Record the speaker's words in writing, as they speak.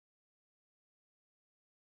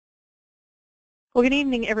Well, good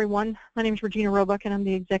evening, everyone. My name is Regina Roebuck, and I'm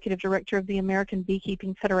the Executive Director of the American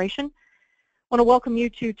Beekeeping Federation. I want to welcome you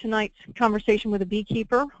to tonight's conversation with a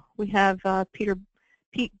beekeeper. We have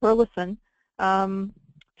Pete Berthelsen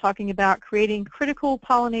talking about creating critical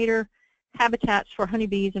pollinator habitats for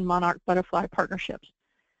honeybees and monarch butterfly partnerships.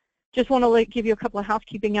 Just want to give you a couple of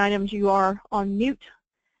housekeeping items. You are on mute.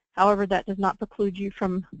 However, that does not preclude you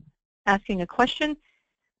from asking a question.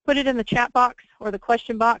 Put it in the chat box or the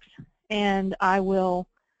question box, and I will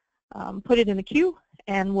put it in the queue,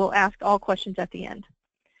 and we'll ask all questions at the end.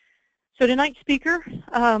 So tonight's speaker,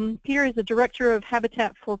 Peter, is the Director of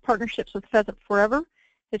Habitat for Partnerships with Pheasant Forever.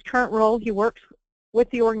 His current role, he works with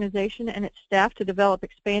the organization and its staff to develop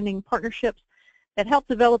expanding partnerships that help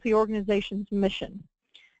develop the organization's mission.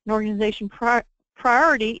 An organization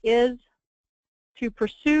priority is to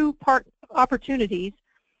pursue opportunities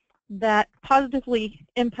that positively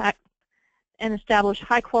impact and establish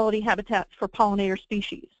high-quality habitats for pollinator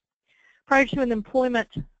species. Prior to an employment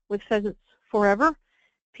with Pheasants Forever,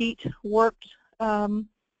 Pete work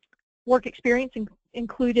experience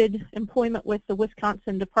included employment with the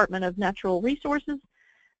Wisconsin Department of Natural Resources,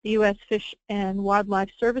 the U.S. Fish and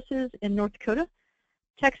Wildlife Services in North Dakota,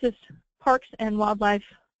 Texas Parks and Wildlife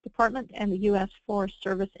Department, and the U.S. Forest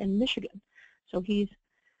Service in Michigan. So he's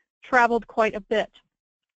traveled quite a bit.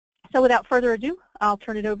 So without further ado, I'll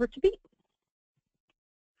turn it over to Pete.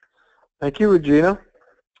 Thank you, Regina.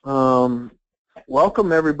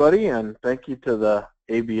 Welcome, everybody, and thank you to the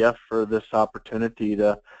ABF for this opportunity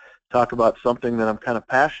to talk about something that I'm kind of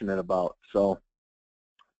passionate about. So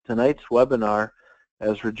tonight's webinar,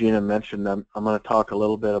 as Regina mentioned, I'm going to talk a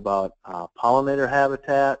little bit about pollinator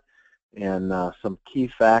habitat and some key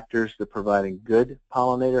factors to providing good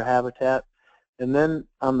pollinator habitat. And then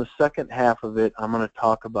on the second half of it, I'm going to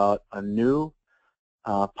talk about a new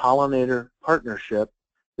pollinator partnership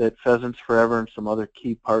that Pheasants Forever and some other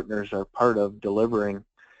key partners are part of delivering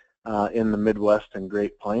in the Midwest and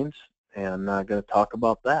Great Plains, and I'm going to talk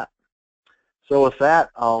about that. So with that,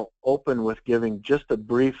 I'll open with giving just a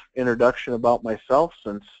brief introduction about myself,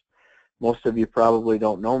 since most of you probably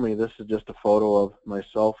don't know me. This is just a photo of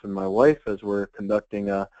myself and my wife as we're conducting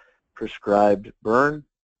a prescribed burn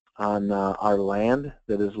on our land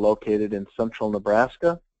that is located in central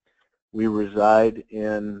Nebraska. We reside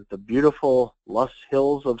in the beautiful Luss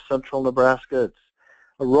Hills of central Nebraska. It's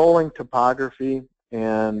a rolling topography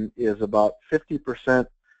and is about 50%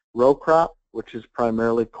 row crop, which is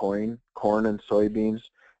primarily corn and soybeans,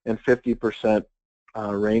 and 50%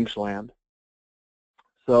 rangeland.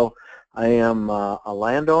 So I am a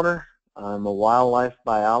landowner. I'm a wildlife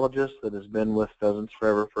biologist that has been with Pheasants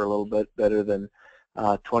Forever for a little bit better than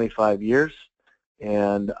 25 years.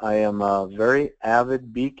 And I am a very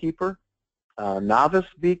avid beekeeper, novice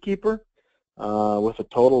beekeeper, with a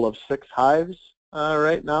total of 6 hives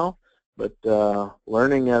right now, but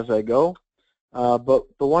learning as I go. But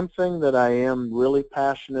the one thing that I am really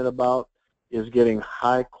passionate about is getting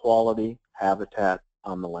high quality habitat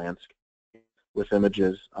on the landscape with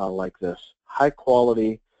images like this. High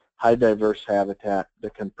quality, high diverse habitat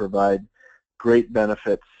that can provide great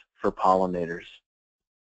benefits for pollinators.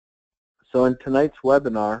 So in tonight's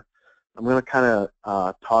webinar, I'm going to kind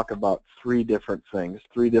of talk about 3 different things,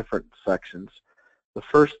 3 different sections. The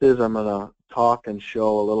first is I'm going to talk and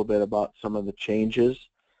show a little bit about some of the changes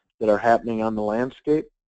that are happening on the landscape.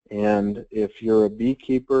 And if you're a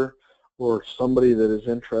beekeeper or somebody that is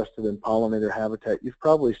interested in pollinator habitat, you've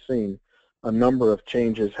probably seen a number of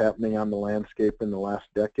changes happening on the landscape in the last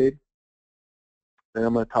decade. Then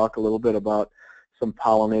I'm going to talk a little bit about some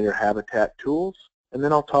pollinator habitat tools. And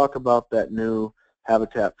then I'll talk about that new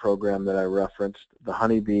habitat program that I referenced, the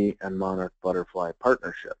honeybee and monarch butterfly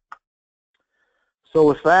partnership. So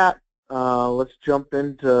with that, let's jump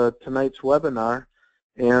into tonight's webinar.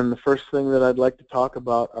 And the first thing that I'd like to talk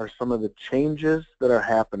about are some of the changes that are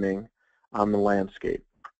happening on the landscape.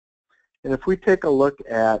 And if we take a look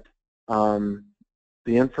at the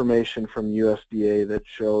information from USDA that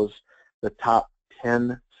shows the top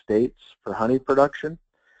 10 states for honey production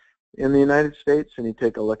in the United States, and you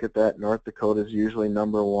take a look at that, North Dakota is usually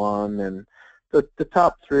number 1, and the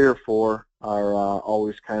top 3 or 4 are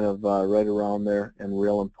always kind of right around there and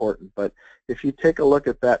real important. But if you take a look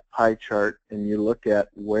at that pie chart and you look at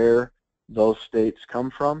where those states come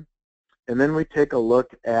from, and then we take a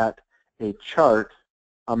look at a chart,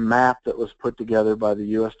 a map that was put together by the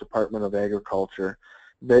U.S. Department of Agriculture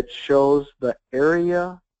that shows the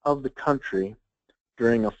area of the country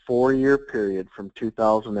during a 4-year period from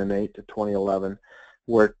 2008 to 2011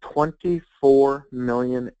 where 24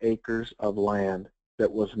 million acres of land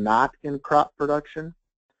that was not in crop production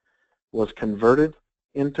was converted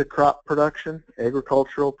into crop production,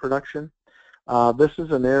 agricultural production. This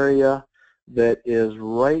is an area that is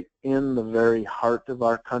right in the very heart of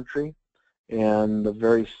our country and the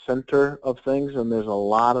very center of things, and there's a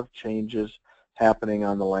lot of changes happening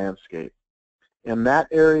on the landscape. And that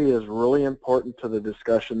area is really important to the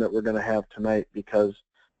discussion that we're going to have tonight, because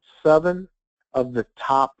 7 of the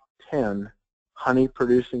top 10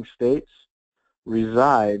 honey-producing states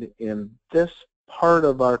reside in this part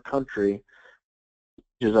of our country.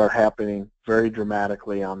 Changes are happening very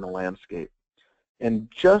dramatically on the landscape. And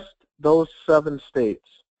just those 7 states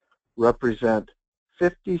represent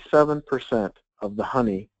 57% of the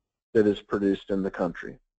honey that is produced in the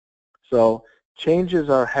country. So changes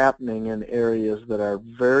are happening in areas that are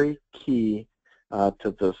very key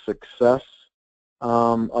to the success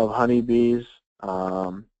of honeybees,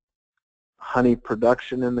 honey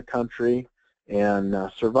production in the country,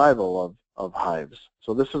 and survival of hives.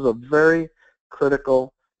 So this is a very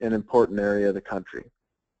critical and important area of the country.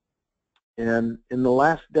 And in the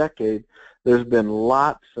last decade, there's been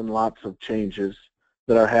lots and lots of changes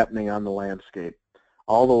that are happening on the landscape.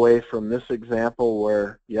 All the way from this example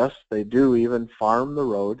where, yes, they do even farm the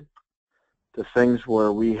road, to things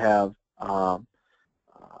where we have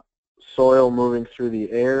soil moving through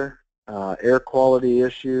the air quality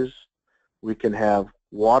issues. We can have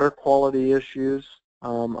water quality issues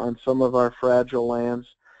on some of our fragile lands.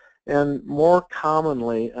 And more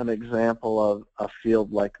commonly, an example of a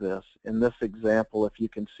field like this. In this example, if you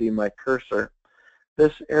can see my cursor,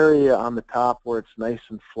 this area on the top where it's nice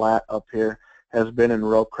and flat up here has been in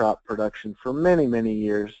row crop production for many, many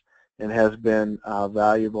years and has been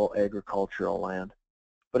valuable agricultural land.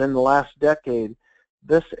 But in the last decade,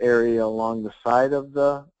 this area along the side of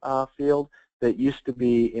the field that used to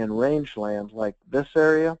be in rangeland, like this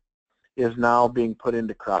area, is now being put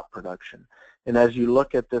into crop production. And as you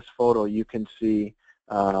look at this photo, you can see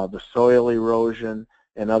the soil erosion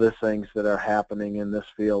and other things that are happening in this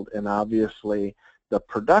field, and obviously the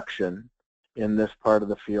production in this part of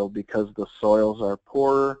the field, because the soils are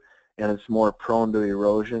poorer and it's more prone to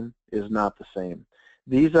erosion, is not the same.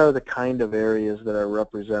 These are the kind of areas that are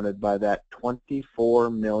represented by that 24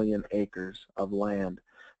 million acres of land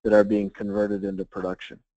that are being converted into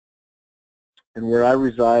production. And where I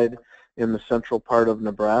reside in the central part of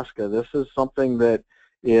Nebraska, this is something that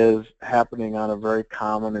is happening on a very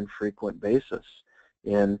common and frequent basis.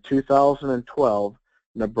 In 2012,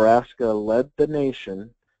 Nebraska led the nation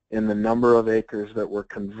in the number of acres that were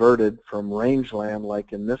converted from rangeland,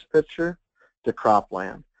 like in this picture, to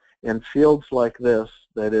cropland. And fields like this,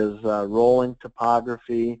 that is rolling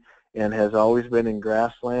topography and has always been in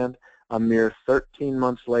grassland, a mere 13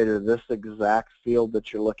 months later, this exact field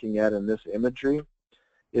that you're looking at in this imagery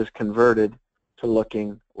is converted to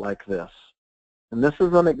looking like this. And this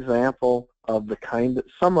is an example of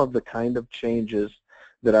some of the kind of changes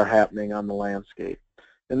that are happening on the landscape.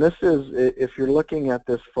 And this is, if you're looking at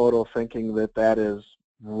this photo thinking that that is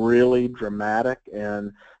really dramatic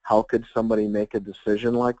and how could somebody make a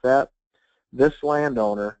decision like that, this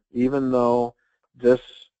landowner, even though this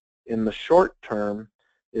in the short term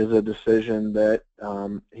is a decision that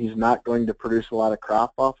he's not going to produce a lot of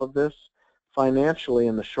crop off of this, financially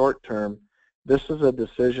in the short term, this is a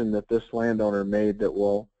decision that this landowner made that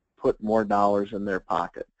will put more dollars in their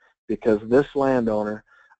pocket, because this landowner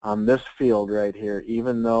on this field right here,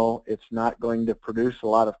 even though it's not going to produce a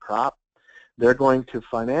lot of crop, they're going to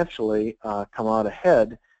financially come out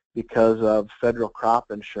ahead because of federal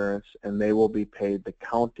crop insurance, and they will be paid the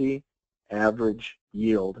county average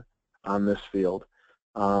yield on this field,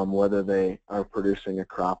 whether they are producing a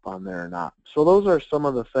crop on there or not. So those are some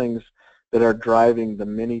of the things that are driving the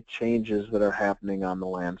many changes that are happening on the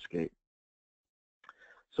landscape.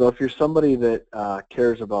 So if you're somebody that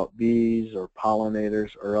cares about bees or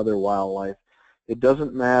pollinators or other wildlife, it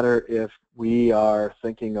doesn't matter if we are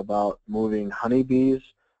thinking about moving honeybees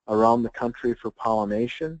around the country for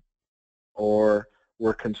pollination, or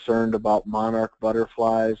we're concerned about monarch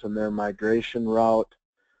butterflies and their migration route,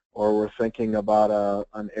 or we're thinking about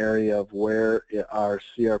an area of where are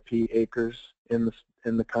CRP acres in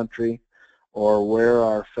the country, or where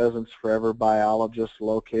are pheasants forever biologists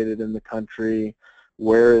located in the country,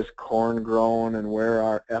 where is corn grown, and where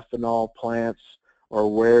are ethanol plants,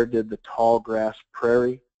 or where did the tall grass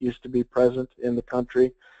prairie used to be present in the country.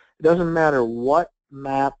 It doesn't matter what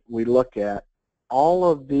map we look at, all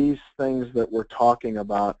of these things that we're talking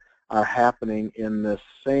about are happening in the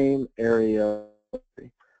same area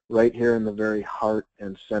right here in the very heart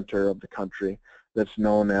and center of the country that's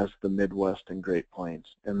known as the Midwest and Great Plains.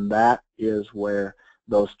 And that is where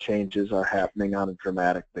those changes are happening on a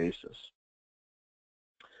dramatic basis.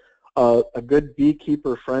 A good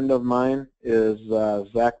beekeeper friend of mine is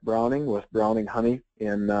Zach Browning with Browning Honey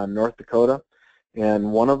in North Dakota.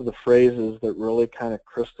 And one of the phrases that really kind of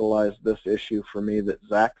crystallized this issue for me that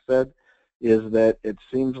Zach said is that it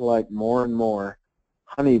seems like more and more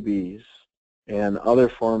honeybees and other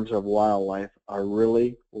forms of wildlife are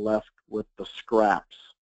really left with the scraps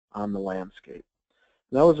on the landscape.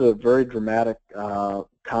 And that was a very dramatic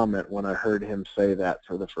comment when I heard him say that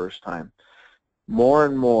for the first time. More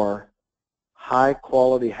and more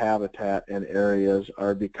high-quality habitat and areas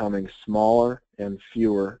are becoming smaller and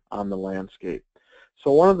fewer on the landscape.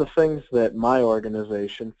 So one of the things that my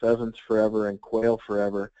organization, Pheasants Forever and Quail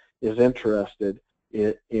Forever, is interested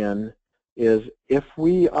in is if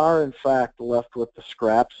we are in fact left with the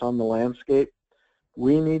scraps on the landscape,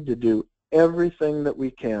 we need to do everything that we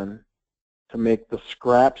can to make the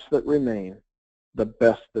scraps that remain the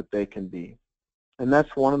best that they can be. And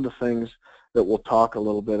that's one of the things that we'll talk a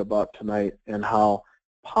little bit about tonight, and how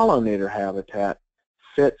pollinator habitat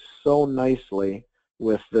fits so nicely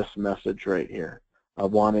with this message right here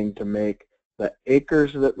of wanting to make the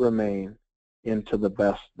acres that remain into the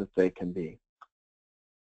best that they can be.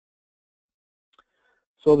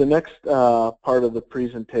 So the next part of the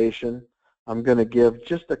presentation, I'm going to give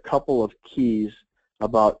just a couple of keys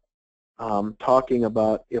about talking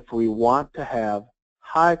about if we want to have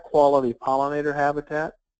high quality pollinator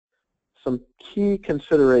habitat, some key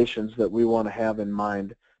considerations that we want to have in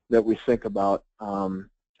mind that we think about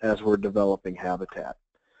as we're developing habitat.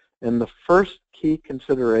 And the first key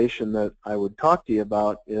consideration that I would talk to you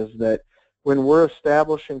about is that when we're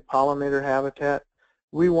establishing pollinator habitat,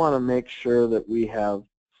 we want to make sure that we have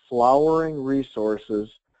flowering resources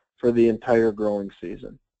for the entire growing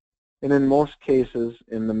season. And in most cases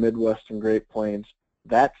in the Midwest and Great Plains,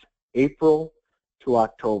 that's April to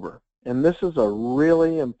October. And this is a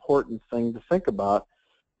really important thing to think about,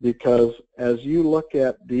 because as you look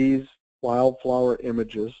at these wildflower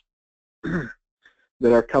images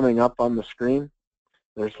that are coming up on the screen,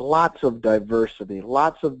 there's lots of diversity,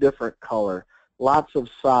 lots of different color, lots of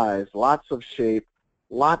size, lots of shape,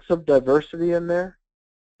 lots of diversity in there.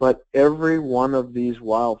 But every one of these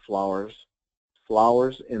wildflowers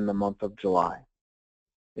flowers in the month of July.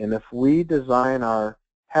 And if we design our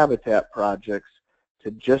habitat projects to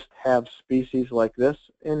just have species like this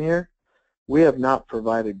in here, we have not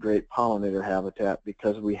provided great pollinator habitat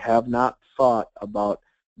because we have not thought about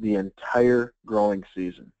the entire growing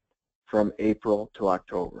season from April to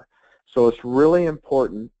October. So it's really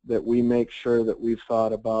important that we make sure that we've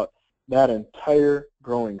thought about that entire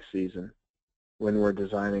growing season when we're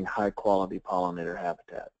designing high quality pollinator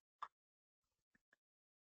habitat.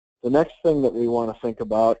 The next thing that we want to think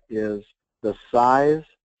about is the size,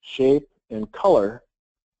 shape, and color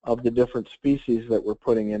of the different species that we're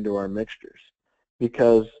putting into our mixtures.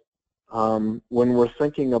 Because when we're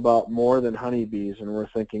thinking about more than honeybees and we're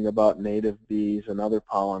thinking about native bees and other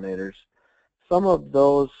pollinators, some of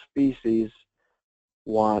those species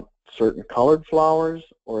want certain colored flowers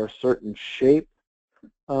or a certain shape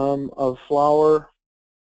of flower,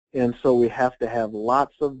 and so we have to have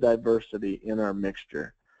lots of diversity in our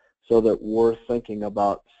mixture so that we're thinking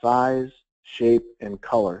about size, shape, and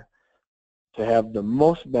color to have the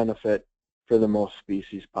most benefit for the most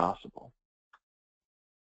species possible.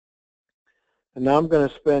 And now I'm going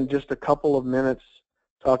to spend just a couple of minutes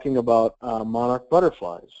talking about monarch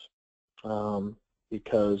butterflies,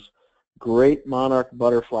 because great monarch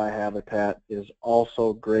butterfly habitat is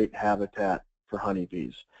also great habitat for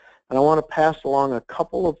honeybees. And I want to pass along a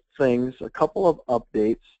couple of things, a couple of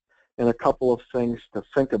updates, and a couple of things to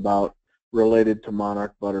think about related to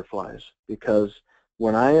monarch butterflies. Because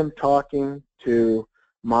when I am talking to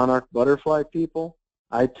monarch butterfly people,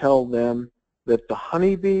 I tell them that the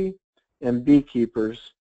honeybee and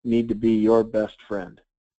beekeepers need to be your best friend,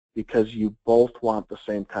 because you both want the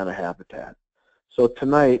same kind of habitat. So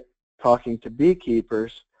tonight, talking to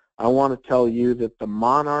beekeepers, I want to tell you that the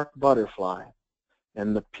monarch butterfly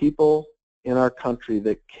and the people in our country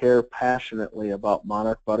that care passionately about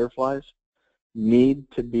monarch butterflies need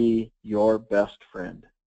to be your best friend.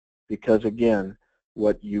 Because again,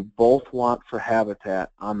 what you both want for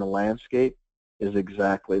habitat on the landscape is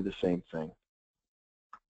exactly the same thing.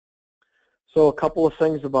 So a couple of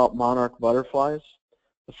things about monarch butterflies.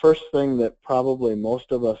 The first thing that probably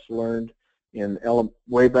most of us learned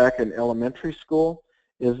way back in elementary school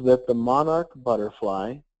is that the monarch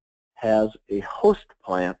butterfly has a host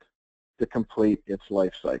plant to complete its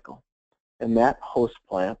life cycle. And that host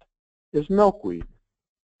plant is milkweed,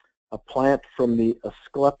 a plant from the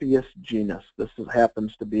Asclepias genus. This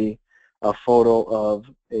happens to be a photo of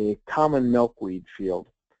a common milkweed field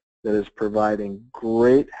that is providing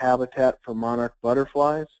great habitat for monarch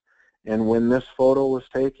butterflies. And when this photo was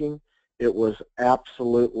taken, it was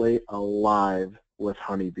absolutely alive with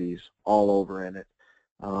honeybees all over in it.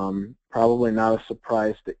 Probably not a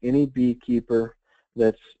surprise to any beekeeper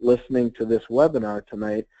that's listening to this webinar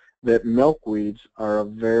tonight that milkweeds are a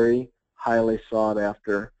very highly sought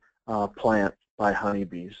after plant by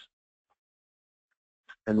honeybees,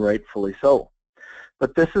 and rightfully so.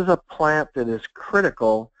 But this is a plant that is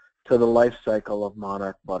critical to the life cycle of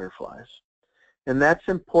monarch butterflies. And that's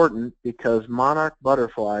important because monarch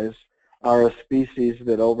butterflies are a species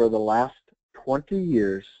that over the last 20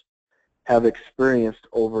 years have experienced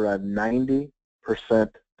over a 90%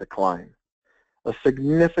 decline, a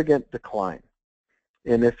significant decline.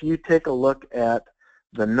 And if you take a look at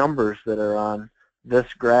the numbers that are on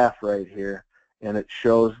this graph right here, and it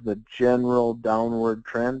shows the general downward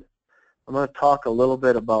trend, I'm going to talk a little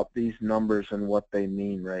bit about these numbers and what they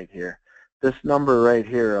mean right here. This number right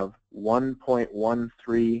here of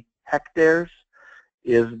 1.13 hectares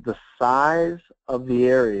is the size of the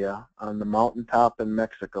area on the mountaintop in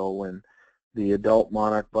Mexico when the adult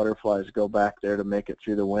monarch butterflies go back there to make it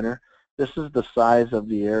through the winter. This is the size of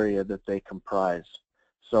the area that they comprise.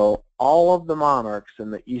 So all of the monarchs in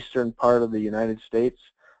the eastern part of the United States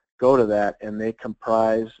go to that, and they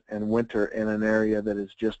comprise and winter in an area that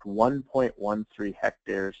is just 1.13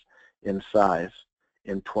 hectares in size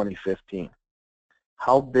in 2015.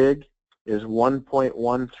 How big is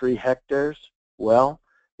 1.13 hectares? Well,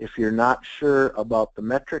 if you're not sure about the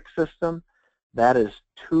metric system, that is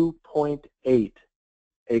 2.8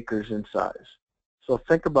 acres in size. So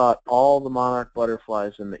think about all the monarch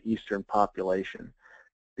butterflies in the eastern population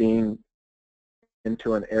being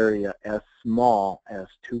into an area as small as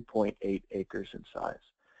 2.8 acres in size.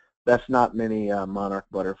 That's not many monarch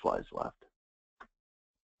butterflies left.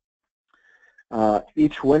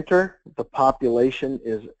 Each winter, the population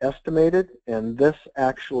is estimated, and this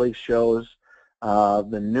actually shows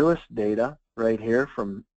the newest data right here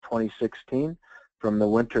from 2016, from the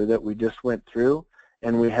winter that we just went through,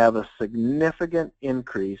 and we have a significant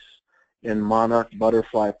increase in monarch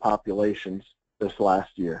butterfly populations this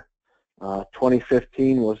last year.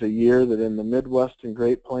 2015 was a year that in the Midwest and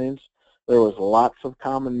Great Plains there was lots of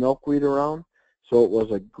common milkweed around, so it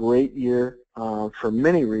was a great year for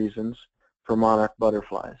many reasons for monarch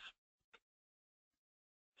butterflies.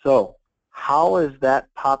 So how is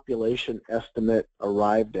that population estimate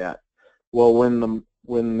arrived at? Well,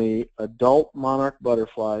 when the adult monarch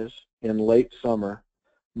butterflies in late summer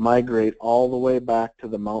migrate all the way back to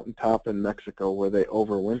the mountaintop in Mexico where they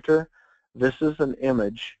overwinter, this is an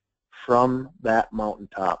image from that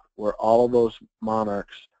mountaintop where all of those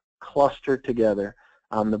monarchs cluster together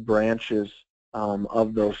on the branches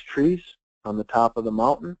of those trees on the top of the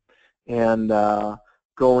mountain and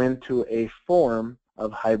go into a form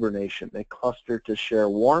of hibernation. They cluster to share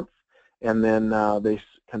warmth, and then they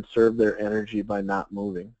conserve their energy by not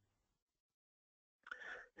moving.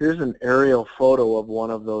 Here's an aerial photo of one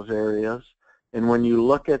of those areas, and when you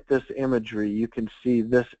look at this imagery, you can see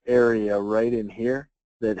this area right in here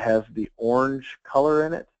that has the orange color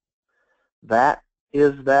in it. That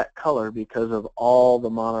is that color because of all the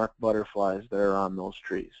monarch butterflies that are on those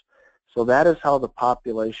trees. So that is how the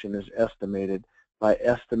population is estimated, by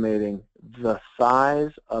estimating the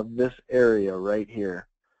size of this area right here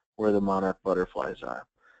where the monarch butterflies are.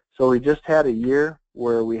 So we just had a year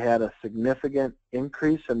where we had a significant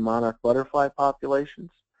increase in monarch butterfly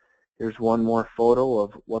populations. Here's one more photo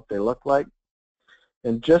of what they look like.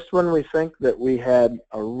 And just when we think that we had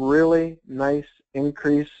a really nice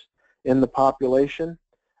increase in the population,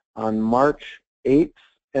 on March 8th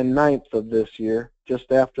and 9th of this year,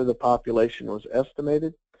 just after the population was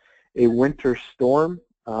estimated, a winter storm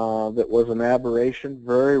that was an aberration,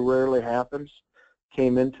 very rarely happens,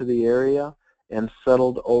 came into the area and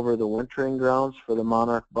settled over the wintering grounds for the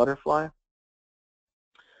monarch butterfly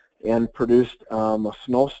and produced a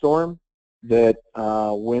snowstorm that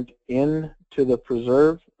went into the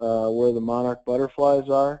preserve where the monarch butterflies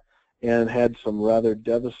are and had some rather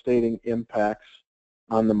devastating impacts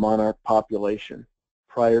on the monarch population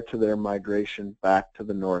prior to their migration back to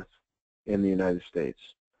the north in the United States.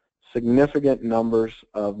 Significant numbers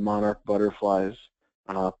of monarch butterflies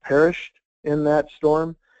perished in that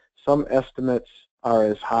storm. Some estimates are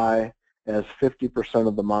as high as 50%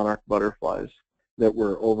 of the monarch butterflies that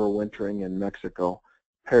were overwintering in Mexico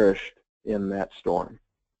perished in that storm.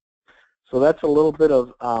 So that's a little bit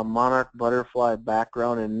of monarch butterfly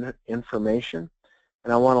background and information.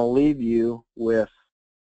 And I want to leave you with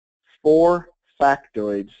 4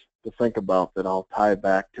 factoids to think about that I'll tie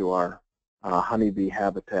back to our honeybee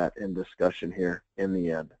habitat and discussion here in the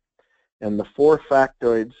end. And the four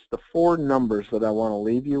factoids, the four numbers that I want to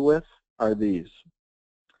leave you with are these.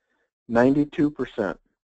 92%.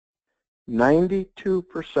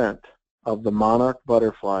 92% of the monarch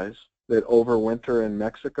butterflies that overwinter in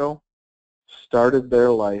Mexico started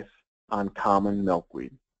their life on common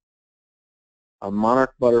milkweed. A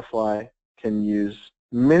monarch butterfly can use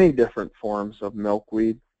many different forms of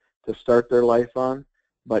milkweed to start their life on,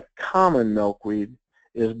 but common milkweed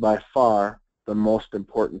is by far the most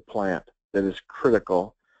important plant that is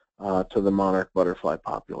critical to the monarch butterfly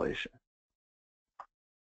population.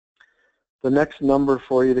 The next number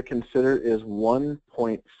for you to consider is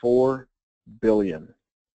 1.4 billion.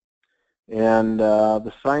 And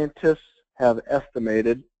the scientists have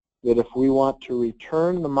estimated that if we want to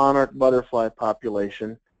return the monarch butterfly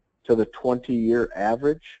population to the 20-year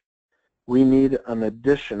average, we need an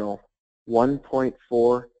additional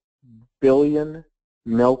 1.4 billion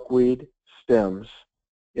milkweed stems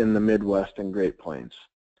in the Midwest and Great Plains.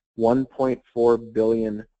 1.4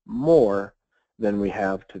 billion more than we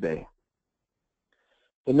have today.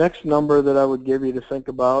 The next number that I would give you to think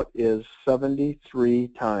about is 73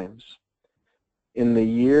 times. In the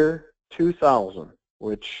year 2000,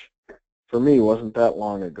 which for me wasn't that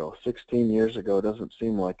long ago, 16 years ago doesn't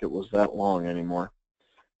seem like it was that long anymore.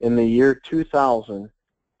 In the year 2000,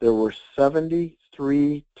 there were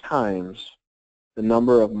 73 times the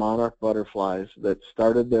number of monarch butterflies that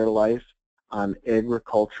started their life on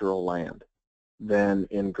agricultural land than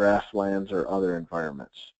in grasslands or other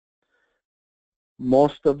environments.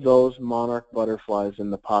 Most of those monarch butterflies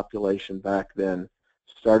in the population back then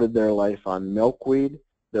started their life on milkweed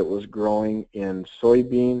that was growing in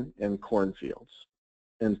soybean and cornfields.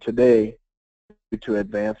 And today, due to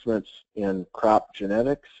advancements in crop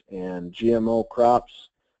genetics and GMO crops,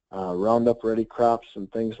 Roundup Ready crops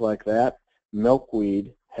and things like that,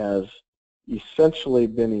 milkweed has essentially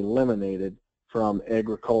been eliminated from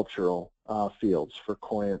agricultural fields for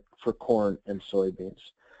corn and soybeans.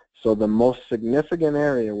 So the most significant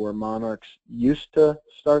area where monarchs used to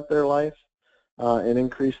start their life and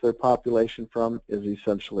increase their population from is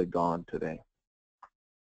essentially gone today.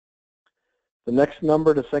 The next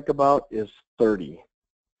number to think about is 30.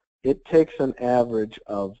 It takes an average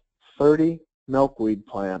of 30 milkweed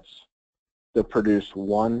plants to produce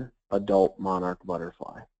one adult monarch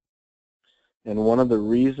butterfly. And one of the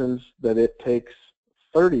reasons that it takes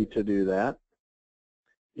 30 to do that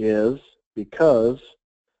is because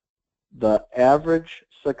the average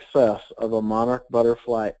success of a monarch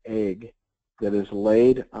butterfly egg that is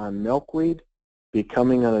laid on milkweed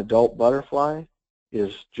becoming an adult butterfly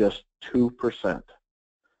is just 2%.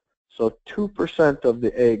 So 2% of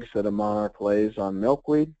the eggs that a monarch lays on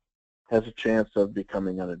milkweed has a chance of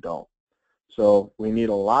becoming an adult. So we need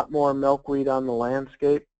a lot more milkweed on the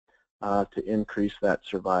landscape to increase that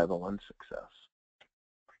survival and success.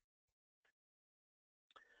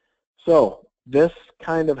 So this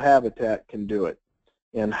kind of habitat can do it.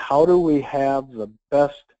 And how do we have the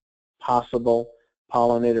best possible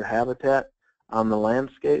pollinator habitat on the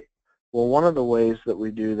landscape? Well, one of the ways that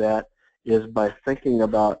we do that is by thinking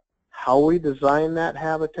about how we design that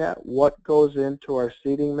habitat, what goes into our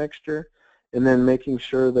seeding mixture, and then making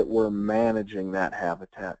sure that we're managing that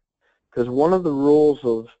habitat. Because one of the rules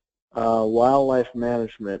of wildlife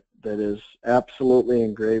management that is absolutely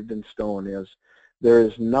engraved in stone is there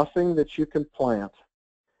is nothing that you can plant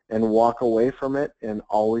and walk away from it and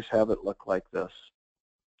always have it look like this.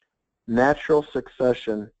 Natural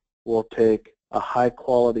succession will take a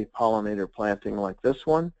high-quality pollinator planting like this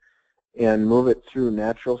one and move it through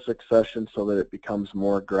natural succession so that it becomes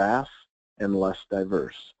more grass and less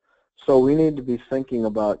diverse. So we need to be thinking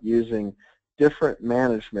about using different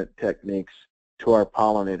management techniques to our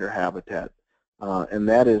pollinator habitat. And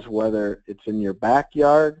that is whether it's in your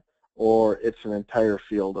backyard or it's an entire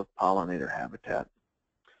field of pollinator habitat.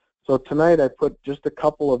 So tonight I put just a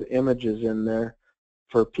couple of images in there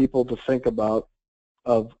for people to think about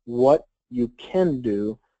of what you can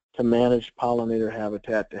do to manage pollinator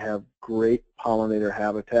habitat, to have great pollinator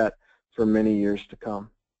habitat for many years to come.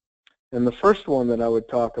 And the first one that I would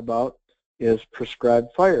talk about is prescribed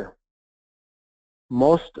fire.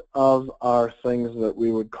 Most of our things that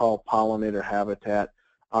we would call pollinator habitat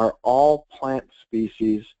are all plant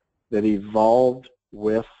species that evolved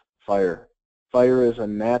with fire. Fire is a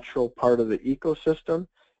natural part of the ecosystem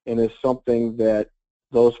and is something that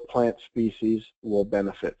those plant species will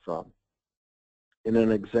benefit from. In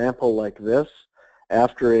an example like this,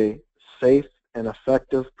 after a safe and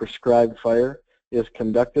effective prescribed fire is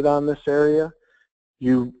conducted on this area,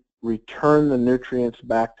 you return the nutrients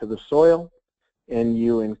back to the soil and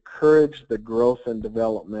you encourage the growth and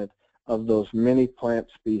development of those many plant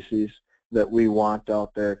species that we want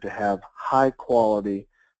out there to have high quality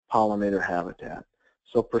pollinator habitat.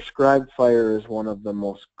 So prescribed fire is one of the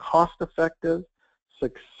most cost-effective,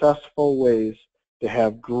 successful ways to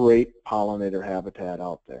have great pollinator habitat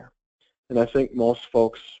out there. And I think most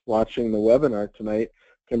folks watching the webinar tonight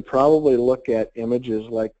can probably look at images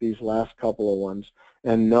like these last couple of ones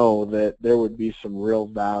and know that there would be some real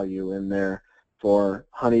value in there for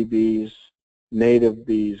honeybees, native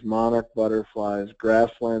bees, monarch butterflies,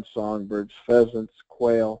 grassland songbirds, pheasants,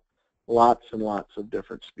 quail, lots and lots of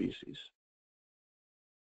different species.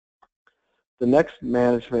 The next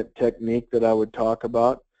management technique that I would talk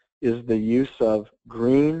about is the use of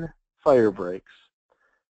green fire breaks.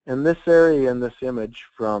 And this area in this image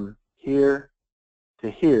from here to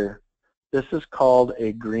here, this is called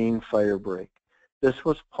a green fire break. This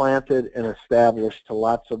was planted and established to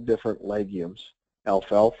lots of different legumes,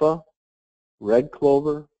 alfalfa, red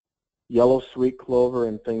clover, yellow sweet clover,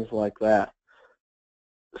 and things like that.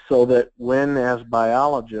 So that when, as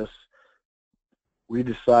biologists, we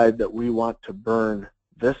decide that we want to burn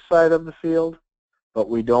this side of the field, but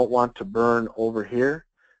we don't want to burn over here,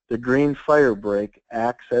 the green fire break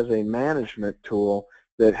acts as a management tool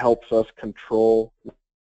that helps us control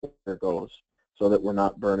where it goes so that we're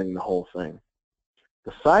not burning the whole thing.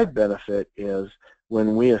 The side benefit is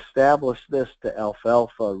when we establish this to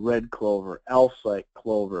alfalfa, red clover, alsike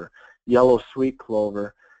clover, yellow sweet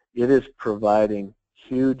clover, it is providing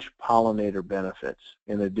huge pollinator benefits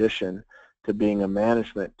in addition to being a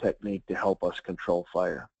management technique to help us control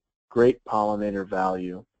fire. Great pollinator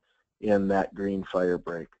value in that green fire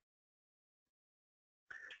break.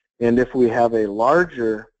 And if we have a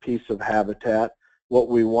larger piece of habitat, what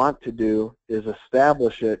we want to do is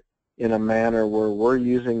establish it in a manner where we're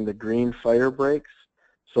using the green fire breaks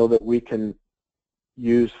so that we can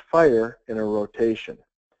use fire in a rotation.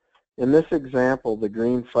 In this example, the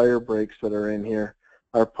green fire breaks that are in here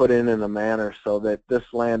are put in a manner so that this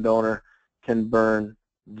landowner can burn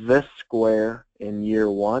this square in year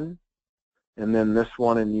 1, and then this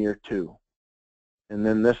one in year 2, and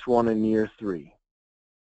then this one in year 3,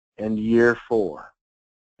 and year 4,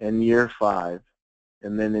 and year 5,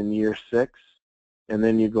 and then in year 6, and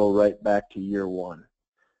then you go right back to year 1.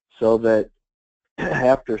 So that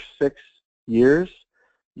after 6 years,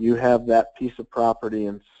 you have that piece of property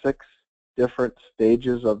in 6 different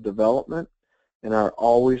stages of development and are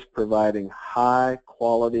always providing high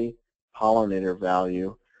quality pollinator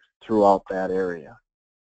value throughout that area.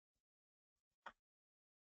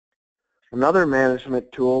 Another management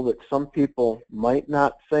tool that some people might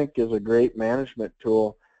not think is a great management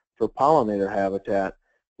tool for pollinator habitat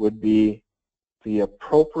would be the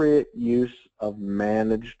appropriate use of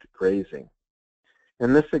managed grazing.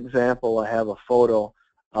 In this example, I have a photo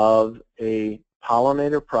of a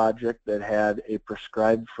pollinator project that had a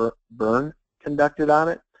prescribed burn conducted on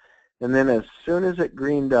it, and then as soon as it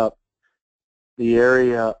greened up, the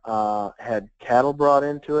area had cattle brought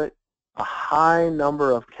into it, a high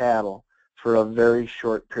number of cattle for a very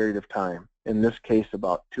short period of time, in this case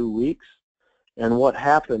about 2 weeks. And what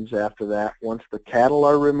happens after that, once the cattle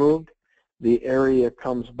are removed, the area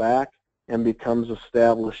comes back and becomes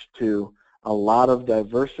established to a lot of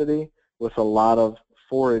diversity with a lot of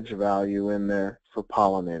forage value in there for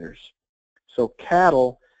pollinators. So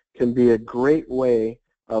cattle can be a great way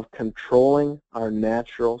of controlling our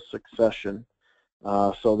natural succession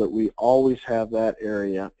so that we always have that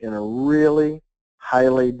area in a really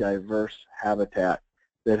highly diverse habitat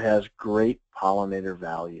that has great pollinator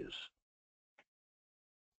values.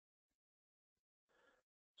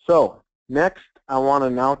 So next, I want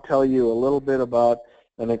to now tell you a little bit about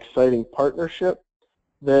an exciting partnership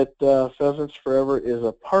that Pheasants Forever is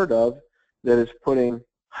a part of that is putting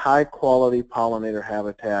high quality pollinator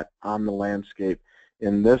habitat on the landscape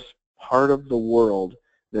in this part of the world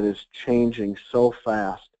that is changing so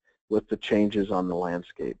fast with the changes on the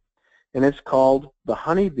landscape. And it's called the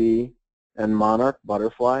Honeybee and Monarch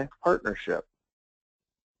Butterfly Partnership.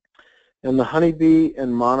 And the Honeybee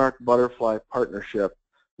and Monarch Butterfly Partnership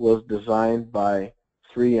was designed by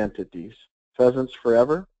 3 entities, Pheasants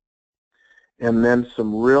Forever, and then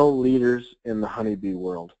some real leaders in the honeybee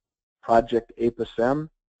world. Project Apis M,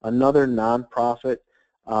 another nonprofit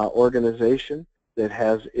organization that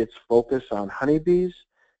has its focus on honeybees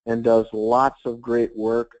and does lots of great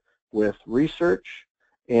work with research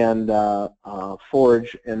and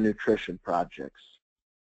forage and nutrition projects.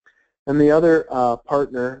 And the other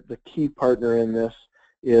partner, the key partner in this,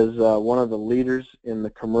 is one of the leaders in the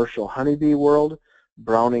commercial honeybee world,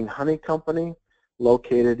 Browning Honey Company,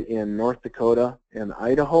 located in North Dakota and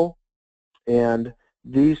Idaho. And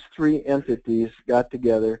these 3 entities got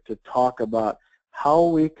together to talk about how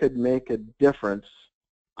we could make a difference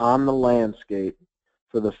on the landscape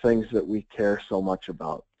for the things that we care so much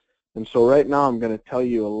about. And so right now I'm going to tell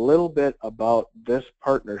you a little bit about this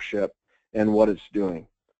partnership and what it's doing.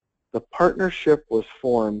 The partnership was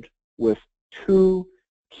formed with two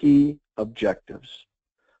key objectives.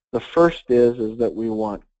 The first is that we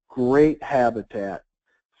want great habitat,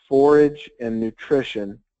 forage, and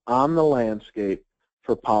nutrition on the landscape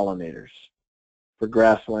for pollinators, for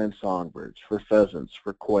grassland songbirds, for pheasants,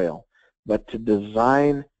 for quail, but to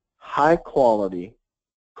design high-quality,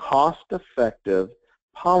 cost-effective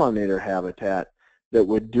pollinator habitat that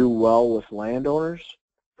would do well with landowners,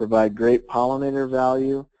 provide great pollinator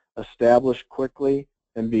value, establish quickly,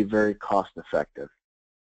 and be very cost-effective.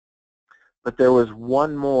 But there was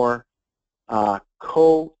one more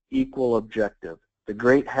co-equal objective, the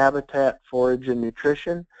great habitat, forage, and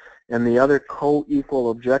nutrition, and the other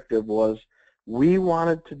co-equal objective was we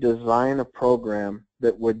wanted to design a program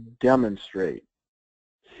that would demonstrate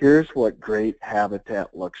here's what great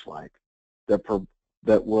habitat looks like,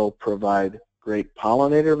 that will provide great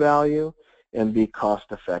pollinator value and be cost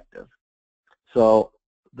effective. So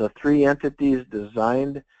the three entities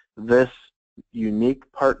designed this unique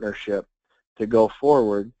partnership to go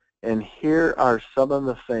forward, and here are some of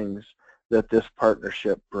the things that this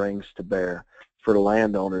partnership brings to bear for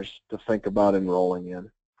landowners to think about enrolling in.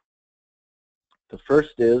 The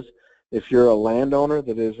first is, if you're a landowner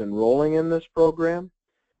that is enrolling in this program,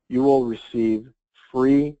 you will receive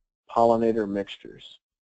free pollinator mixtures.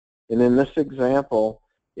 And in this example,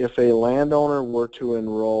 if a landowner were to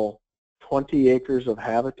enroll 20 acres of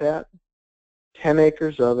habitat, 10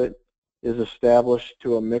 acres of it is established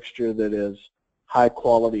to a mixture that is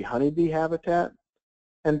high-quality honeybee habitat,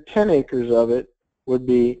 and 10 acres of it would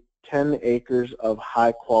be 10 acres of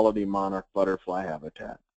high-quality monarch butterfly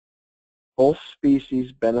habitat. Both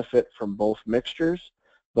species benefit from both mixtures,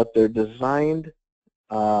 but they're designed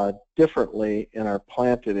differently and are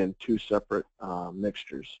planted in two separate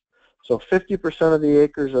mixtures. So 50% of the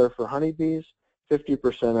acres are for honeybees,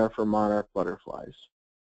 50% are for monarch butterflies.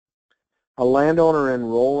 A landowner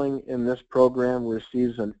enrolling in this program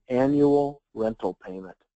receives an annual rental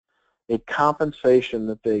payment, a compensation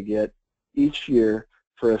that they get each year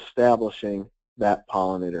for establishing that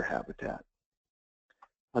pollinator habitat.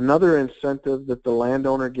 Another incentive that the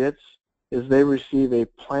landowner gets is they receive a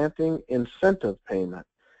planting incentive payment.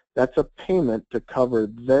 That's a payment to cover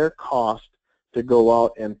their cost to go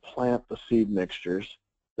out and plant the seed mixtures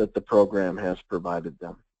that the program has provided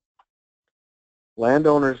them.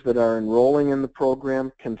 Landowners that are enrolling in the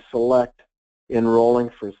program can select enrolling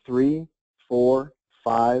for 3, 4,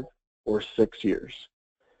 5, or 6 years.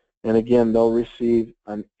 And again, they'll receive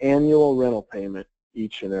an annual rental payment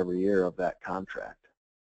each and every year of that contract.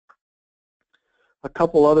 A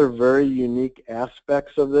couple other very unique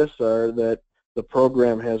aspects of this are that the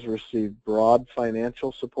program has received broad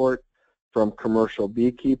financial support from commercial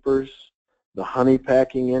beekeepers, the honey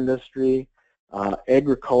packing industry,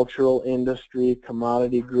 agricultural industry,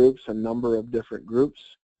 commodity groups, a number of different groups.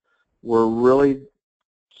 We're really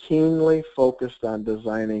keenly focused on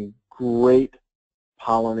designing great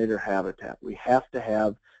pollinator habitat. We have to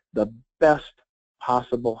have the best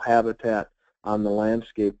possible habitat on the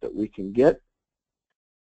landscape that we can get.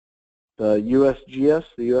 The USGS,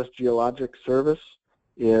 the U.S. Geologic Service,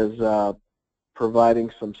 is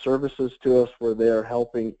providing some services to us where they are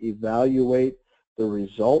helping evaluate the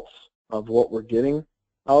results of what we're getting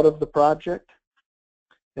out of the project.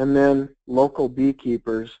 And then local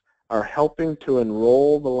beekeepers are helping to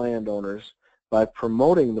enroll the landowners by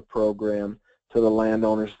promoting the program to the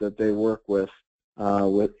landowners that they work with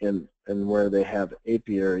and where they have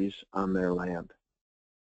apiaries on their land.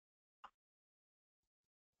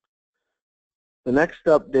 The next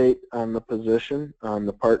update on the position, on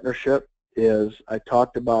the partnership, is I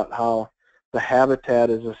talked about how the habitat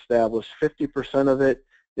is established, 50% of it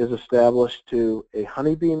is established to a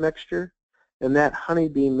honeybee mixture, and that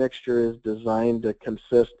honeybee mixture is designed to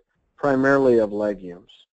consist primarily of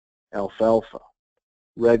legumes, alfalfa,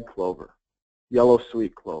 red clover, yellow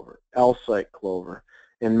sweet clover, alsike clover,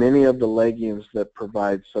 and many of the legumes that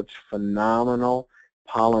provide such phenomenal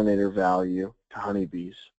pollinator value to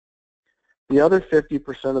honeybees. The other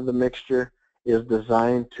 50% of the mixture is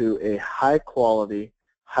designed to a high quality,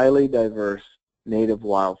 highly diverse native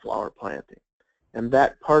wildflower planting. And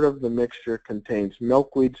that part of the mixture contains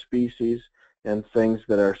milkweed species and things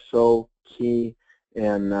that are so key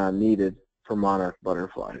and needed for monarch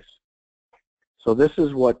butterflies. So this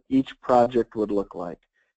is what each project would look like.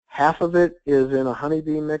 Half of it is in a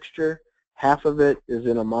honeybee mixture, half of it is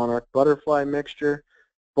in a monarch butterfly mixture.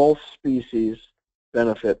 Both species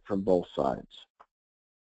benefit from both sides.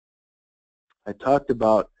 I talked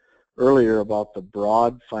about earlier about the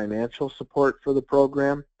broad financial support for the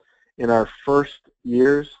program. In our first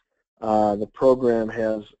years, the program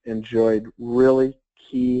has enjoyed really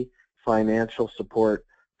key financial support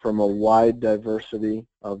from a wide diversity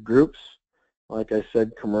of groups. Like I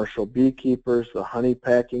said, commercial beekeepers, the honey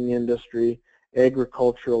packing industry,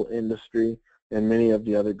 agricultural industry, and many of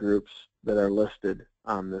the other groups that are listed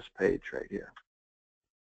on this page right here.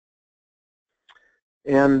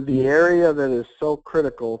 And the area that is so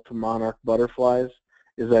critical to monarch butterflies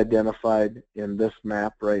is identified in this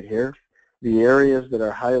map right here. The areas that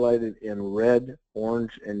are highlighted in red,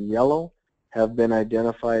 orange, and yellow have been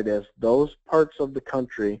identified as those parts of the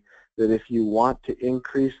country that if you want to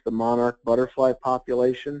increase the monarch butterfly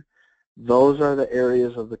population, those are the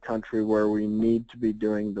areas of the country where we need to be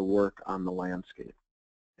doing the work on the landscape.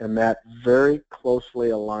 And that very closely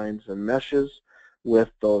aligns and meshes with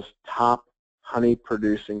those top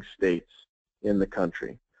honey-producing states in the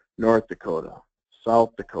country, North Dakota,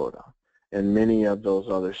 South Dakota, and many of those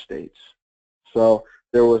other states. So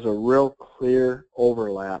there was a real clear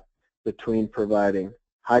overlap between providing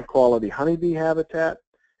high-quality honeybee habitat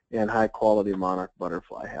and high-quality monarch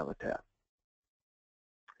butterfly habitat.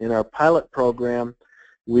 In our pilot program,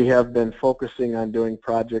 we have been focusing on doing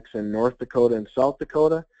projects in North Dakota and South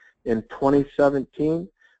Dakota. In 2017,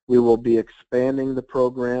 we will be expanding the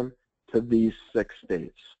program to these 6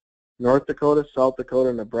 states: North Dakota, South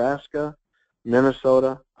Dakota, Nebraska,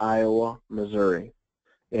 Minnesota, Iowa, Missouri.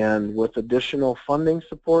 And with additional funding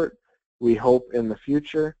support, we hope in the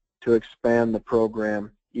future to expand the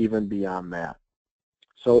program even beyond that.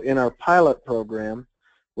 So in our pilot program,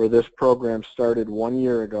 where this program started 1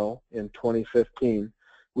 year ago in 2015,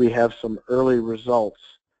 we have some early results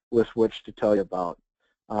with which to tell you about.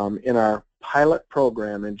 In our pilot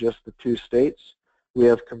program in just the 2 states, we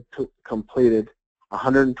have completed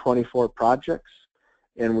 124 projects,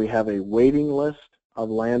 and we have a waiting list of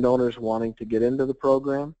landowners wanting to get into the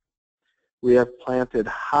program. We have planted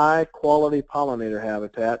high-quality pollinator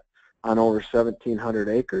habitat on over 1,700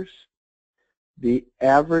 acres. The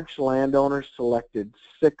average landowner selected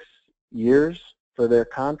 6 years for their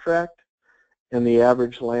contract, and the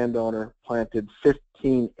average landowner planted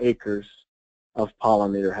 15 acres of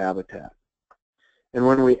pollinator habitat. And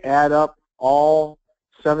when we add up all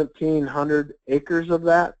 1,700 acres of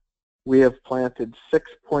that, we have planted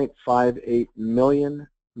 6.58 million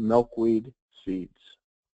milkweed seeds.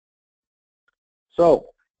 So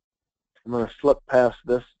I'm going to flip past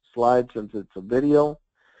this slide since it's a video.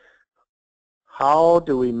 How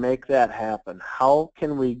do we make that happen? How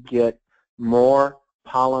can we get more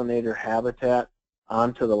pollinator habitat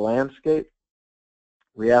onto the landscape?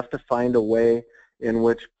 We have to find a way in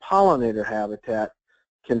which pollinator habitat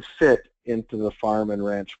can fit into the farm and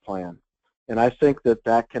ranch plan. And I think that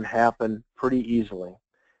that can happen pretty easily.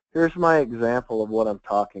 Here's my example of what I'm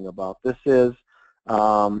talking about. This is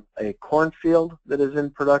a cornfield that is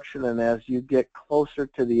in production, and as you get closer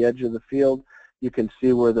to the edge of the field, you can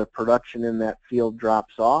see where the production in that field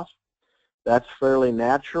drops off. That's fairly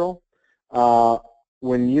natural.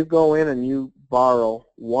 When you go in and you borrow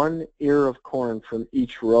 1 ear of corn from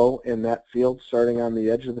each row in that field, starting on the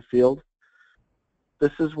edge of the field,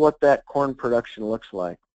 this is what that corn production looks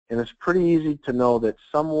like. And it's pretty easy to know that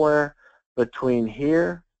somewhere between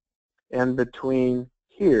here and between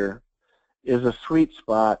here is a sweet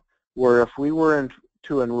spot where if we were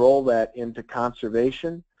to enroll that into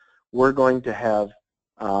conservation, we're going to have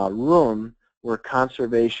room where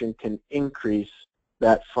conservation can increase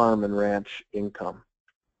that farm and ranch income.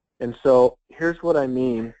 And so here's what I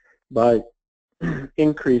mean by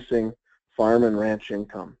increasing farm and ranch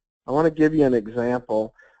income. I want to give you an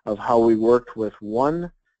example of how we worked with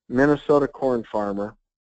one Minnesota corn farmer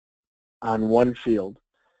on one field.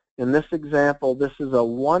 In this example, this is a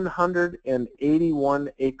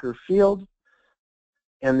 181 acre field,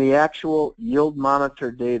 and the actual yield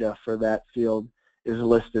monitor data for that field is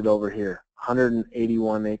listed over here.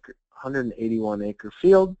 181 acre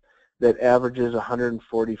field that averages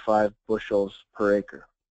 145 bushels per acre.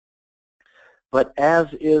 But as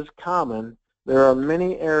is common, there are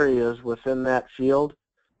many areas within that field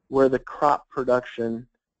where the crop production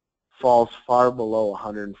falls far below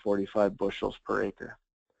 145 bushels per acre.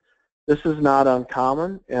 This is not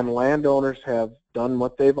uncommon, and landowners have done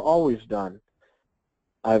what they've always done.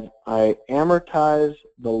 I amortize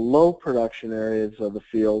the low production areas of the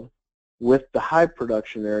field with the high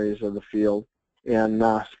production areas of the field and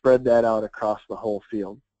spread that out across the whole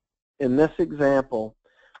field. In this example,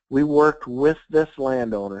 we worked with this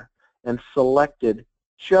landowner and selected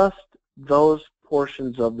just those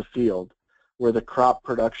portions of the field where the crop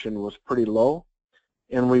production was pretty low,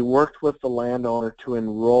 and we worked with the landowner to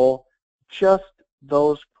enroll just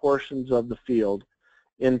those portions of the field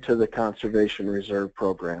into the Conservation Reserve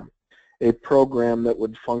Program, a program that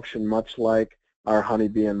would function much like our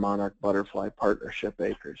honeybee and monarch butterfly partnership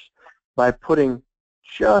acres, by putting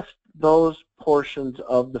just those portions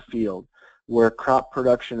of the field where crop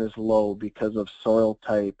production is low because of soil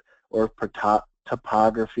type or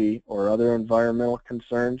topography or other environmental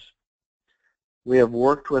concerns. We have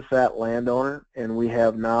worked with that landowner, and we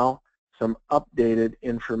have now some updated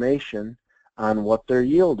information on what their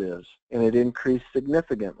yield is, and it increased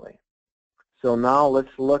significantly. So now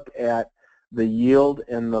let's look at the yield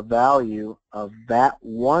and the value of that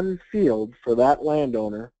one field for that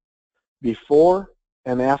landowner before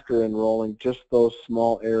and after enrolling just those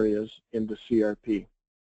small areas into CRP.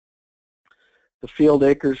 The field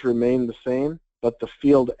acres remain the same, but the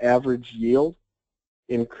field average yield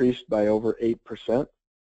increased by over 8%.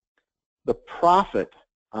 The profit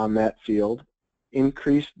on that field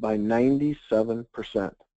increased by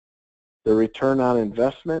 97%. The return on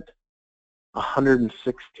investment,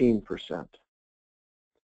 116%.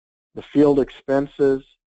 The field expenses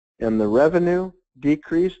and the revenue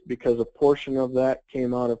decreased because a portion of that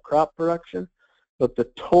came out of crop production, but the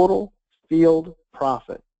total field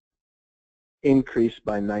profit increased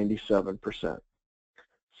by 97%.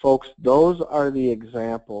 Folks, those are the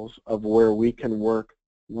examples of where we can work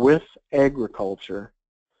with agriculture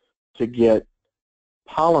to get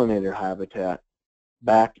pollinator habitat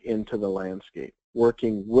back into the landscape,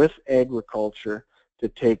 working with agriculture to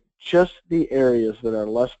take just the areas that are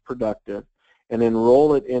less productive and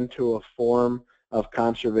enroll it into a form of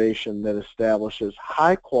conservation that establishes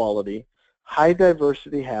high quality, high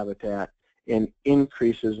diversity habitat and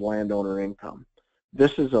increases landowner income.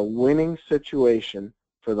 This is a winning situation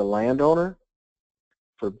for the landowner,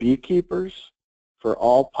 for beekeepers, for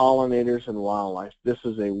all pollinators and wildlife. This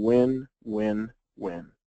is a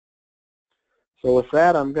win-win-win. So with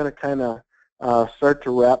that, I'm going to kind of start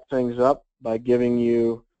to wrap things up by giving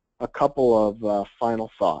you a couple of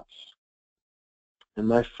final thoughts. And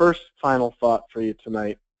my first final thought for you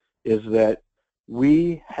tonight is that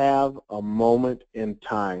we have a moment in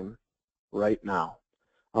time right now,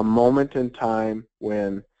 a moment in time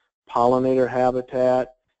when pollinator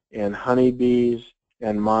habitat and honeybees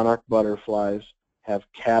and monarch butterflies have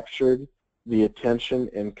captured the attention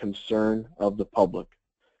and concern of the public.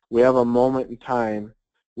 We have a moment in time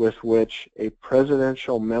with which a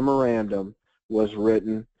presidential memorandum was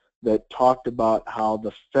written that talked about how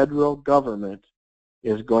the federal government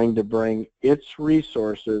is going to bring its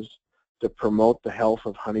resources to promote the health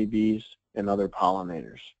of honeybees and other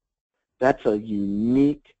pollinators. That's a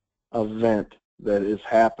unique event that is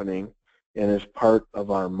happening and is part of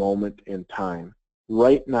our moment in time.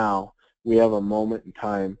 Right now, we have a moment in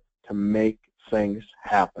time to make things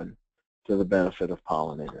happen to the benefit of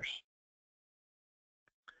pollinators.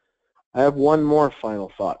 I have one more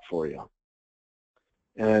final thought for you,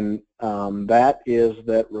 and that is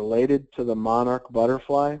that related to the monarch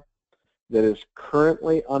butterfly that is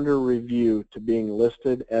currently under review to being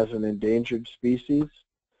listed as an endangered species.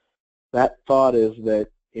 That thought is that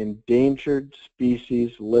endangered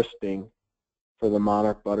species listing for the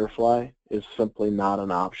monarch butterfly is simply not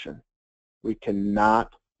an option. We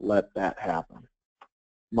cannot let that happen.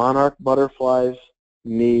 Monarch butterflies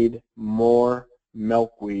need more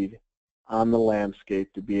milkweed on the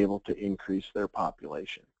landscape to be able to increase their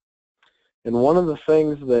population. And one of the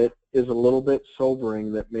things that is a little bit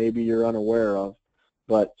sobering that maybe you're unaware of,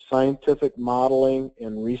 but scientific modeling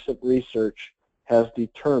and recent research has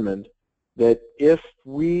determined that if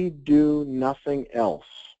we do nothing else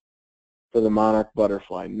for the monarch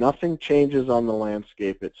butterfly, nothing changes on the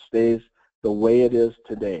landscape, it stays the way it is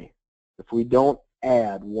today. If we don't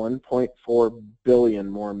add 1.4 billion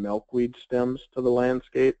more milkweed stems to the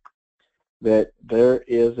landscape, that there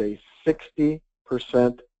is a 60%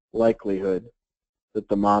 likelihood that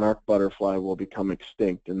the monarch butterfly will become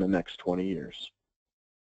extinct in the next 20 years.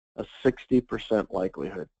 A 60%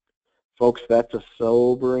 likelihood. Folks, that's a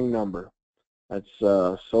sobering number. That's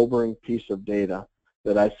a sobering piece of data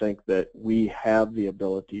that I think that we have the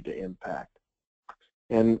ability to impact.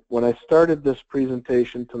 And when I started this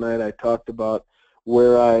presentation tonight, I talked about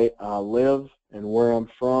where I live and where I'm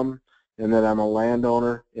from, and that I'm a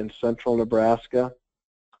landowner in central Nebraska.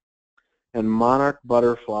 And monarch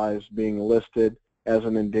butterflies being listed as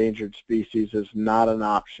an endangered species is not an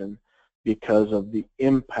option because of the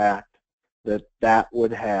impact that that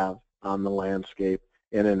would have on the landscape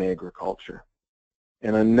and in agriculture.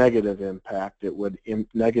 And a negative impact. It would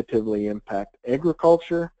negatively impact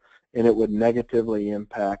agriculture, and it would negatively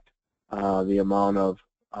impact the amount of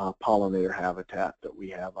pollinator habitat that we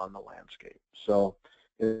have on the landscape. So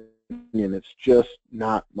in my opinion, it's just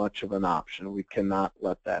not much of an option. We cannot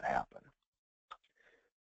let that happen.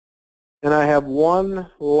 And I have one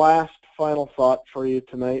last final thought for you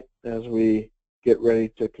tonight as we get ready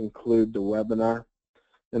to conclude the webinar,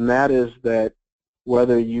 and that is that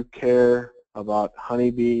whether you care about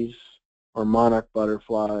honeybees or monarch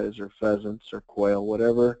butterflies or pheasants or quail,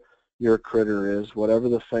 whatever your critter is, whatever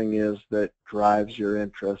the thing is that drives your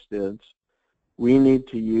interest is, we need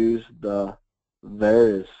to use the there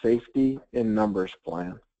is safety in numbers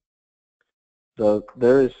plan. The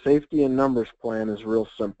there is safety in numbers plan is real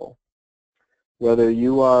simple. Whether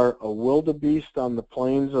you are a wildebeest on the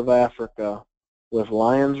plains of Africa with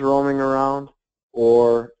lions roaming around,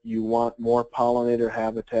 or you want more pollinator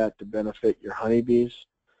habitat to benefit your honeybees,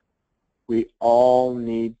 we all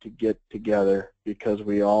need to get together because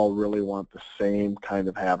we all really want the same kind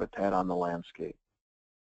of habitat on the landscape.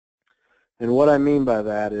 And what I mean by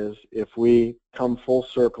that is if we come full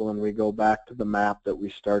circle and we go back to the map that we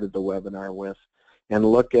started the webinar with and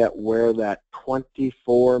look at where that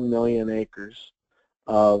 24 million acres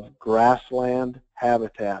of grassland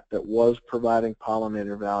habitat that was providing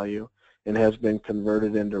pollinator value and has been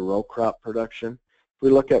converted into row crop production, if we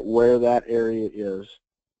look at where that area is,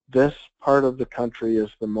 this part of the country is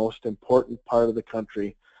the most important part of the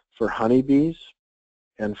country for honeybees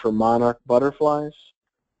and for monarch butterflies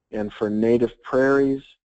and for native prairies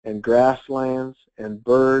and grasslands and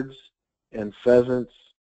birds and pheasants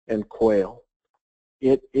and quail.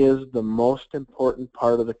 It is the most important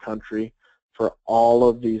part of the country for all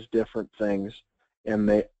of these different things, and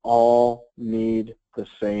they all need the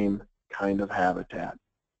same kind of habitat.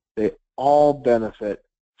 They all benefit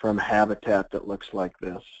from habitat that looks like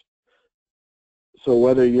this. So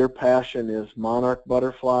whether your passion is monarch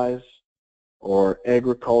butterflies or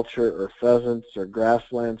agriculture or pheasants or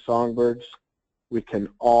grassland songbirds, we can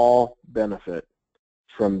all benefit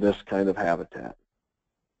from this kind of habitat.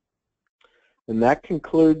 And that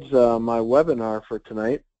concludes my webinar for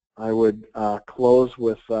tonight. I would close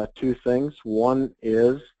with two things. One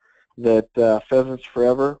is that Pheasants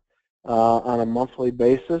Forever on a monthly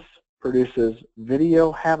basis produces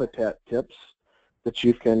video habitat tips that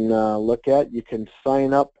you can look at. You can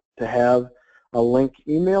sign up to have a link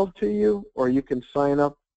emailed to you, or you can sign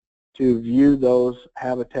up to view those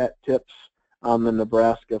habitat tips on the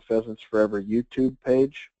Nebraska Pheasants Forever YouTube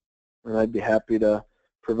page. And I'd be happy to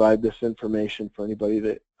provide this information for anybody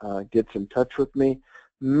that gets in touch with me.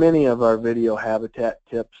 Many of our video habitat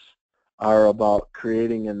tips are about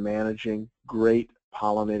creating and managing great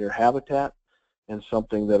pollinator habitat, and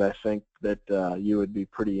something that I think that you would be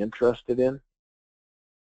pretty interested in.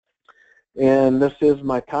 And this is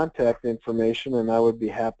my contact information, and I would be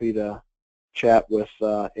happy to chat with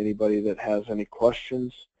anybody that has any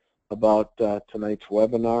questions about tonight's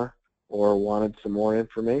webinar or wanted some more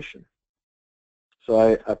information. So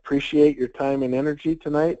I appreciate your time and energy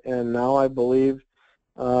tonight, and now I believe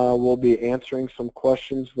we'll be answering some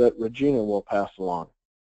questions that Regina will pass along.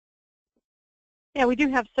 Yeah, we do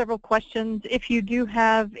have several questions. If you do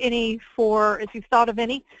have any if you've thought of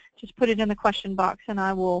any, just put it in the question box and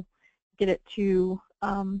I will get it to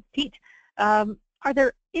Pete. Are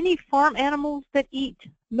there any farm animals that eat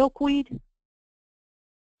milkweed?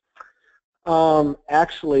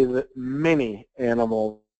 Actually, many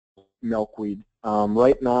animals milkweed.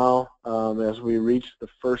 Right now, as we reach the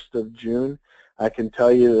 1st of June, I can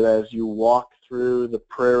tell you that as you walk through the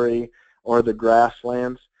prairie or the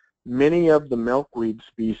grasslands, many of the milkweed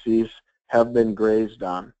species have been grazed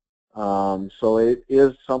on. So it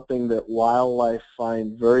is something that wildlife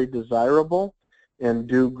find very desirable and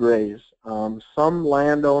do graze. Some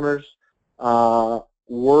landowners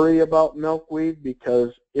worry about milkweed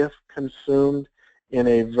because if consumed in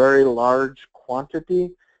a very large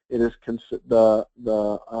quantity, it is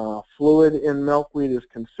the fluid in milkweed is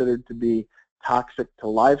considered to be toxic to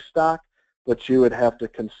livestock, but you would have to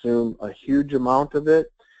consume a huge amount of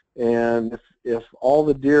it. And if all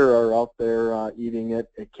the deer are out there eating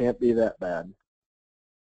it, it can't be that bad.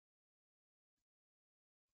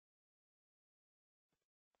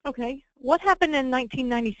 Okay. What happened in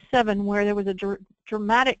 1997 where there was a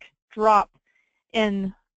dramatic drop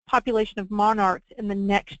in population of monarchs in the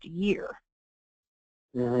next year?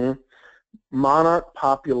 Monarch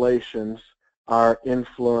populations are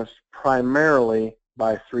influenced primarily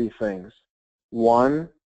by three things. One,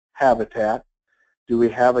 habitat. Do we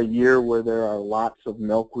have a year where there are lots of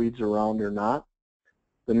milkweeds around or not?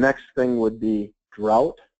 The next thing would be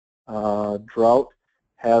drought. Drought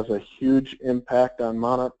has a huge impact on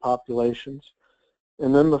monarch populations.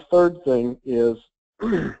 And then the third thing is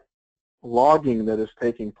logging that is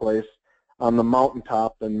taking place on the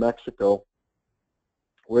mountaintop in Mexico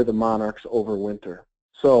where the monarchs overwinter.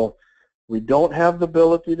 So we don't have the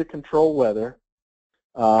ability to control weather.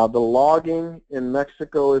 The logging in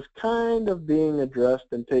Mexico is kind of being addressed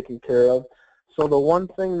and taken care of. So the one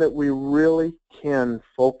thing that we really can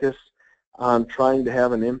focus on trying to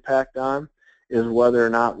have an impact on is whether or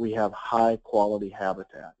not we have high quality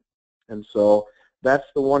habitat. And so that's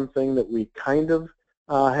the one thing that we kind of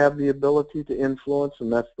have the ability to influence,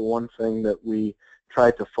 and that's the one thing that we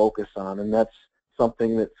try to focus on. And that's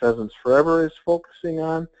something that Pheasants Forever is focusing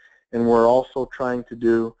on, and we're also trying to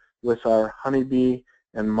do with our honeybee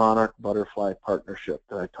and monarch butterfly partnership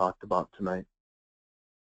that I talked about tonight.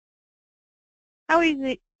 How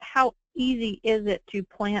easy is it to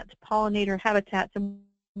plant pollinator habitats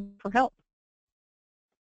for help?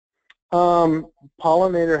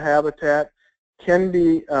 Pollinator habitat can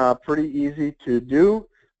be pretty easy to do.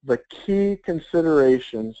 The key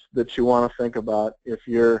considerations that you want to think about if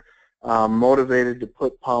you're motivated to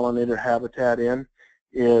put pollinator habitat in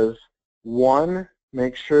is, one,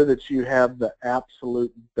 make sure that you have the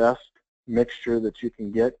absolute best mixture that you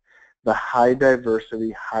can get, the high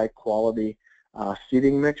diversity, high quality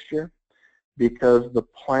seeding mixture, because the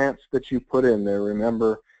plants that you put in there,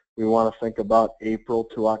 remember, we want to think about April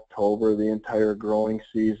to October, the entire growing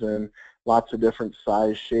season, lots of different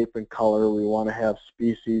size, shape, and color. We want to have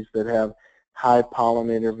species that have high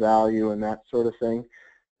pollinator value and that sort of thing.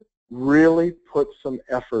 Really put some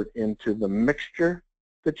effort into the mixture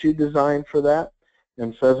that you design for that,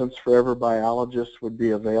 and Pheasants Forever biologists would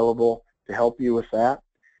be available to help you with that.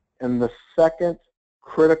 And the second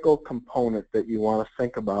critical component that you want to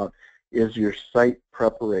think about is your site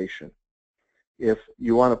preparation. If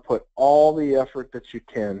you want to put all the effort that you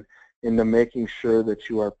can into making sure that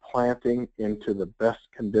you are planting into the best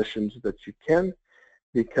conditions that you can,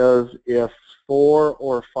 because if 4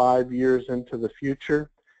 or 5 years into the future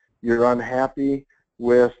you're unhappy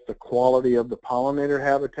with the quality of the pollinator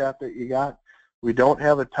habitat that you got, we don't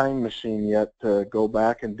have a time machine yet to go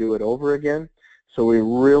back and do it over again. So we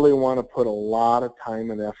really want to put a lot of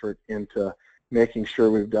time and effort into making sure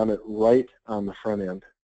we've done it right on the front end.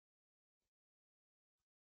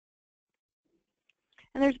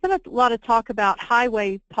 And there's been a lot of talk about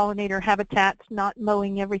highway pollinator habitats not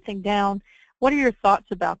mowing everything down. What are your thoughts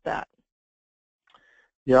about that?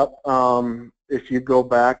 Yep. If you go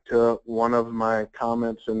back to one of my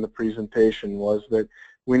comments in the presentation was that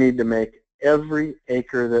we need to make every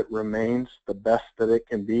acre that remains the best that it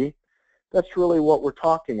can be. That's really what we're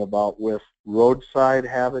talking about with roadside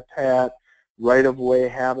habitat, right-of-way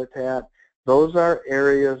habitat. Those are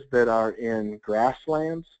areas that are in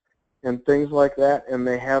grasslands and things like that, and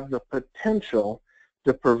they have the potential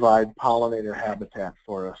to provide pollinator habitat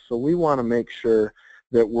for us. So we want to make sure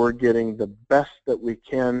that we're getting the best that we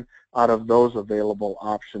can out of those available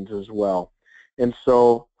options as well. And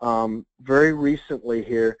so very recently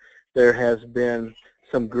here, there has been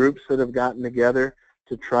some groups that have gotten together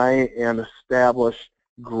to try and establish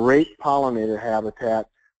great pollinator habitat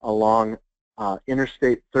along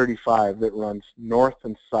Interstate 35 that runs north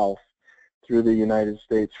and south through the United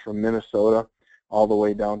States from Minnesota all the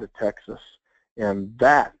way down to Texas. And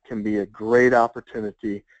that can be a great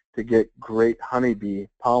opportunity to get great honeybee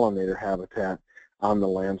pollinator habitat on the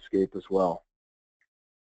landscape as well.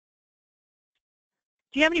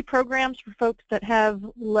 Do you have any programs for folks that have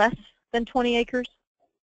less than 20 acres?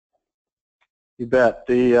 You bet.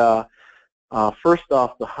 The first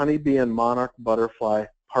off, the honeybee and monarch butterfly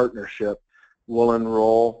partnership will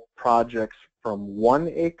enroll projects from 1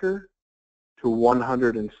 acre to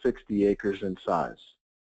 160 acres in size.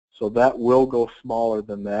 So that will go smaller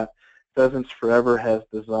than that. Pheasants Forever has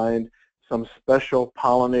designed some special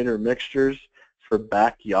pollinator mixtures for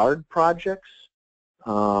backyard projects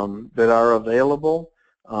that are available.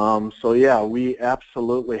 So yeah, we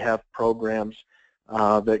absolutely have programs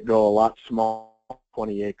that go a lot smaller,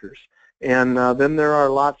 20 acres. And then there are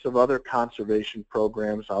lots of other conservation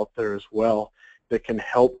programs out there as well that can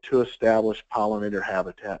help to establish pollinator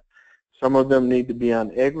habitat. Some of them need to be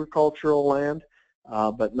on agricultural land,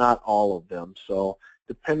 but not all of them. So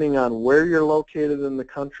depending on where you're located in the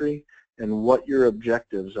country and what your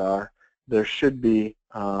objectives are, there should be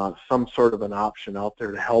some sort of an option out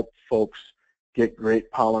there to help folks get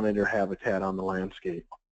great pollinator habitat on the landscape.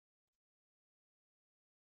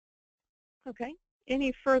 Okay.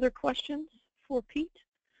 Any further questions for Pete?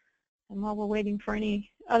 And while we're waiting for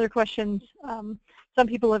any other questions, some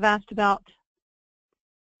people have asked about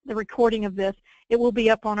the recording of this. It will be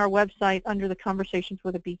up on our website under the Conversations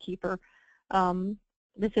with a Beekeeper.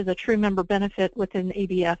 This is a true member benefit within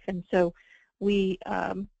ABF, and so we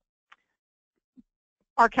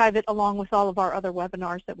archive it along with all of our other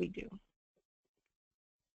webinars that we do.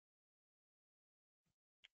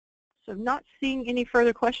 So not seeing any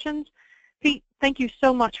further questions. Pete, thank you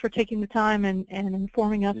so much for taking the time and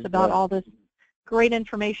informing us about all this great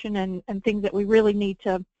information and things that we really need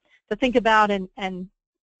to think about and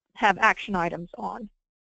have action items on.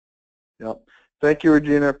 Yep. Thank you,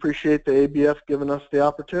 Regina. I appreciate the ABF giving us the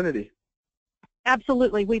opportunity.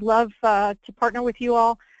 Absolutely. We'd love to partner with you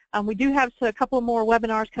all. We do have a couple more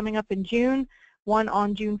webinars coming up in June, one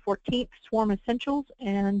on June 14th, Swarm Essentials,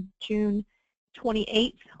 and June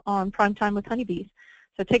 28th on Prime Time with Honeybees.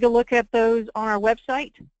 So take a look at those on our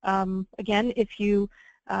website. Again, if you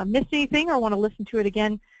missed anything or want to listen to it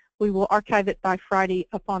again, we will archive it by Friday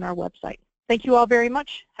up on our website. Thank you all very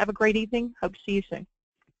much. Have a great evening. Hope to see you soon.